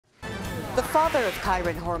The father of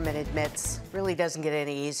Kyron Horman admits really doesn't get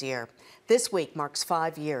any easier. This week marks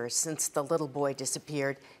 5 years since the little boy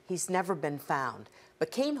disappeared. He's never been found. But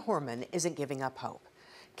Kyron Horman isn't giving up hope.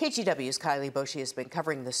 KGW's Kylie Boshi has been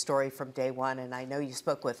covering this story from day one, and I know you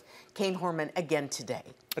spoke with Kyron Horman again today.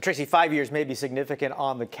 Tracy, 5 years may be significant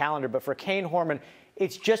on the calendar, but for Kyron Horman,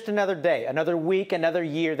 it's just another day, another week, another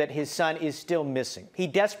year that his son is still missing. He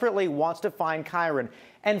desperately wants to find Kyron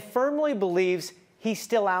and firmly believes he's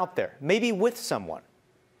still out there, maybe with someone.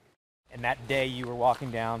 And that day you were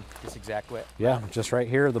walking down this exact way? Yeah, just right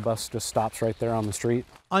here. The bus just stops right there on the street.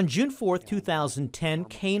 On June 4th, 2010,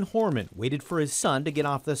 Kyron Horman waited for his son to get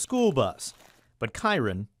off the school bus. But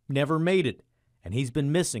Kyron never made it, and he's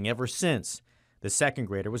been missing ever since. The second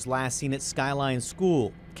grader was last seen at Skyline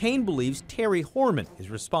School. Kyron believes Terry Horman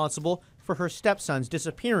is responsible for her stepson's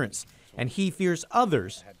disappearance, and he fears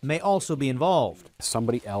others may also be involved.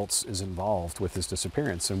 Somebody else is involved with his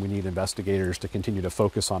disappearance, and we need investigators to continue to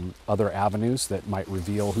focus on other avenues that might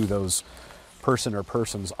reveal who those person or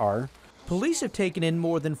persons are. Police have taken in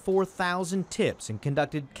more than 4,000 tips and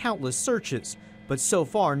conducted countless searches, but so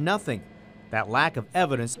far nothing. That lack of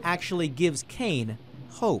evidence actually gives Kyron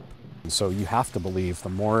hope. So you have to believe the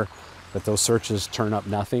more that those searches turn up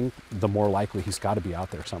nothing, the more likely he's got to be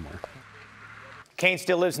out there somewhere. Kyron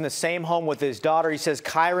still lives in the same home with his daughter. He says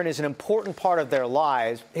Kyron is an important part of their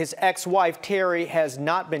lives. His ex-wife, Terry, has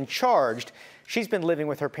not been charged. She's been living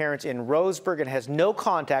with her parents in Roseburg and has no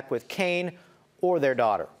contact with Kyron or their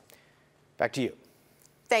daughter. Back to you.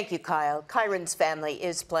 Thank you, Kyle. Kyron's family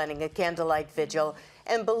is planning a candlelight vigil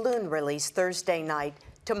and balloon release Thursday night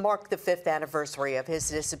to mark the 5th anniversary of his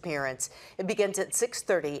disappearance. It begins at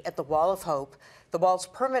 6:30 at the Wall of Hope. The wall's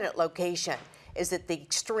permanent location is at the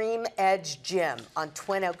Extreme Edge Gym on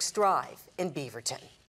Twin Oaks Drive in Beaverton.